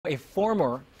a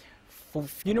former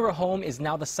funeral home is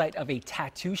now the site of a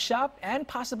tattoo shop and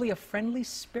possibly a friendly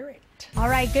spirit. All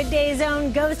right, Good Day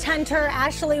Zone ghost hunter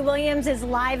Ashley Williams is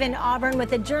live in Auburn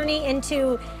with a journey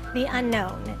into the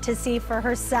unknown to see for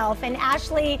herself. And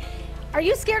Ashley, are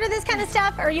you scared of this kind of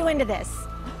stuff? Or are you into this?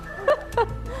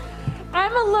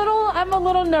 I'm a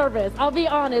little nervous, I'll be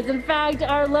honest. In fact,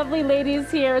 our lovely ladies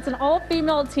here, it's an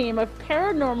all-female team of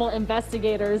paranormal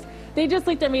investigators. They just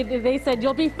looked at me, they said,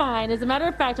 you'll be fine. As a matter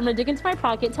of fact, I'm gonna dig into my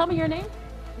pocket. Tell me your name.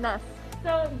 Ness.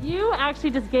 So you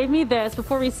actually just gave me this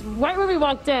right when we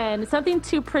walked in, something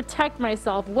to protect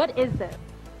myself. What is this?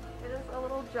 It is a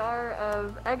little jar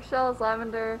of eggshells,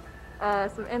 lavender,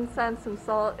 some incense, some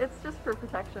salt. It's just for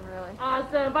protection, really.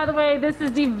 Awesome. By the way, this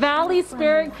is the Valley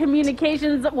Spirit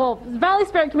Communications. Well, Valley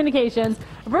Spirit Communications.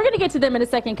 We're going to get to them in a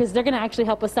second because they're going to actually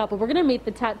help us out. But we're going to meet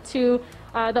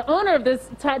the owner of this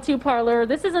tattoo parlor.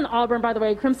 This is in Auburn, by the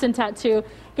way, Crimson Tattoo.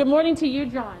 Good morning to you,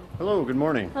 John. Hello, good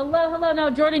morning. Hello, hello. Now,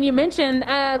 Jordan, you mentioned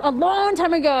a long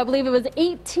time ago, I believe it was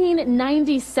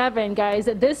 1897, guys,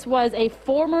 this was a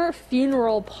former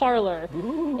funeral parlor.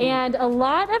 Ooh. And a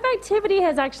lot of activity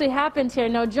has actually happened here.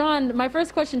 Now, John, my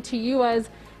first question to you was,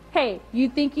 hey, you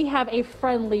think you have a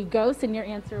friendly ghost? And your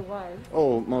answer was?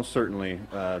 Oh, most certainly.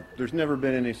 There's never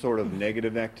been any sort of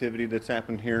negative activity that's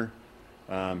happened here.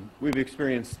 We've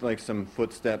experienced like some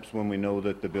footsteps when we know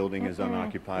that the building is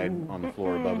unoccupied. On the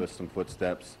floor above us, some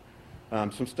footsteps.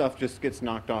 Some stuff just gets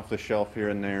knocked off the shelf here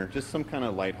and there. Just some kind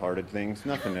of lighthearted things.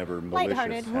 Nothing ever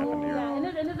malicious happened here. Yeah,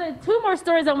 and there's two more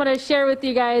stories I want to share with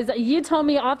you guys. You told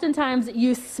me oftentimes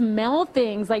you smell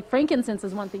things, like frankincense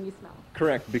is one thing you smell.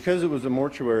 Correct. Because it was a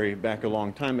mortuary back a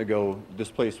long time ago, this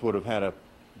place would have had a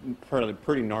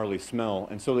pretty gnarly smell.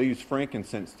 And so they used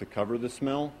frankincense to cover the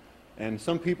smell. And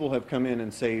some people have come in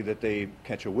and say that they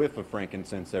catch a whiff of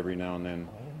frankincense every now and then.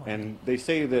 And they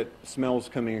say that smells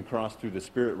coming across through the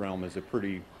spirit realm is a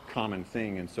pretty common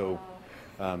thing. And so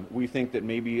we think that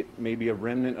maybe a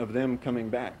remnant of them coming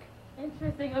back.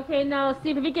 Interesting. Okay, now,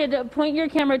 Steve, if you could point your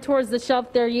camera towards the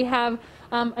shelf there, you have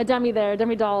a dummy there, a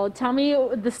dummy doll. Tell me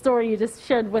the story you just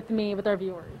shared with me, with our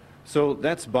viewers. So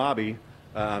that's Bobby.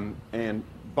 And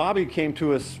Bobby came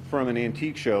to us from an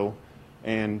antique show.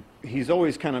 And he's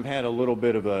always kind of had a little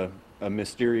bit of a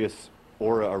mysterious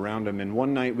aura around him. And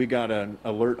one night we got an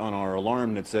alert on our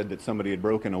alarm that said that somebody had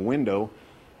broken a window.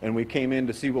 And we came in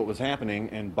to see what was happening.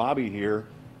 And Bobby here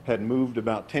had moved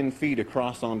about 10 feet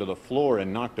across onto the floor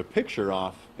and knocked a picture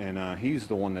off. And he's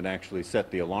the one that actually set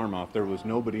the alarm off. There was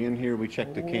nobody in here. We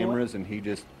checked the cameras and he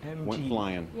just went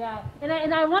flying. Yeah,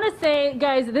 and I want to say,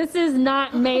 guys, this is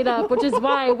not made up, which is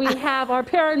why we have our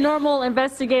paranormal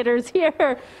investigators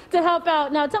here to help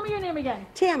out. Now, tell me your name again.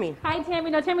 Tammy. Hi, Tammy.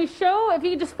 Now, Tammy, if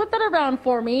you could just flip that around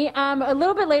for me. A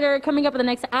little bit later, coming up in the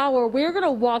next hour, we're going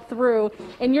to walk through,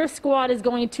 and your squad is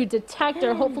going to detect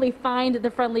or hopefully find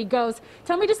the friendly ghost.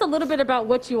 Tell me just a little bit about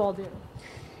what you all do.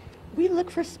 We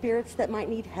look for spirits that might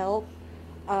need help.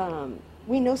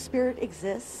 We know spirit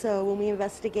exists, so when we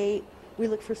investigate, we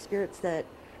look for spirits that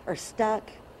are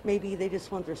stuck. Maybe they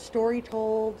just want their story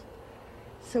told.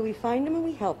 So we find them and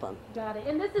we help them. Got it.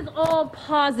 And this is all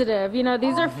positive. You know,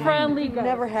 these are friendly ghosts.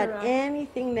 Never had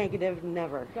anything negative,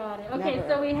 never. Got it. Okay,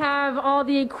 so we have all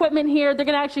the equipment here. They're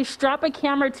going to actually strap a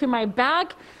camera to my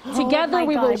back. Together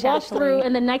we will walk through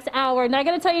in the next hour. And I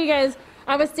got to tell you guys,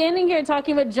 I was standing here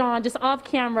talking with John just off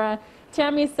camera.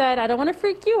 Tammy said, I don't want to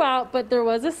freak you out, but there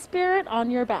was a spirit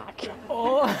on your back.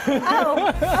 Oh,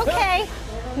 okay.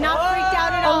 Not freaked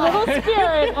out at all. A little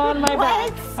spirit on my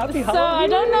back. So I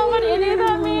don't know what any of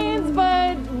that means,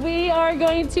 but we are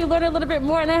going to learn a little bit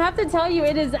more. And I have to tell you,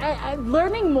 it is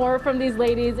learning more from these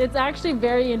ladies. It's actually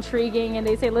very intriguing. And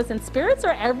they say, listen, spirits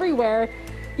are everywhere.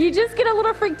 You just get a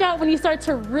little freaked out when you start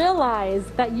to realize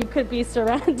that you could be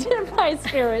surrounded by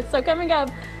spirits. So coming up,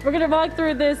 we're going to walk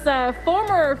through this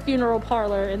former funeral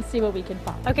parlor and see what we can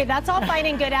find. Okay, that's all fine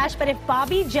and good, Ash, but if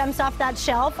Bobby jumps off that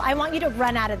shelf, I want you to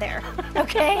run out of there,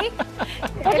 okay?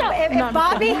 If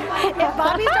Bobby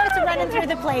starts running through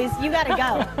the place, you got to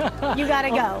go. You got to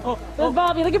go. There's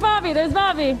Bobby. Look at Bobby. There's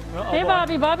Bobby. Hey,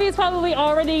 Bobby. Bobby is probably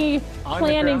already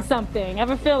planning something. I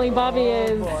have a feeling Bobby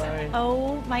is.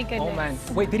 Oh, my goodness. Oh, man.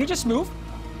 Wait, did he just move?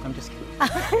 I'm just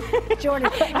kidding.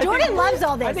 Jordan loves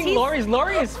all this. I think Lori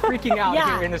is freaking out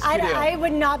here in the studio. I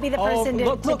would not be the person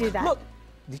to do that. Look.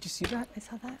 Did you see that? I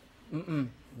saw that.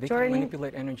 They can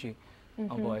manipulate energy.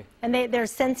 Oh boy. And they're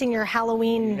sensing your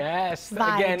Halloween vibes.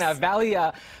 Again, Valley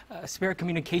Spirit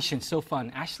Communication, so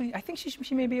fun. Ashley, I think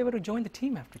she may be able to join the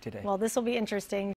team after today. Well, this will be interesting.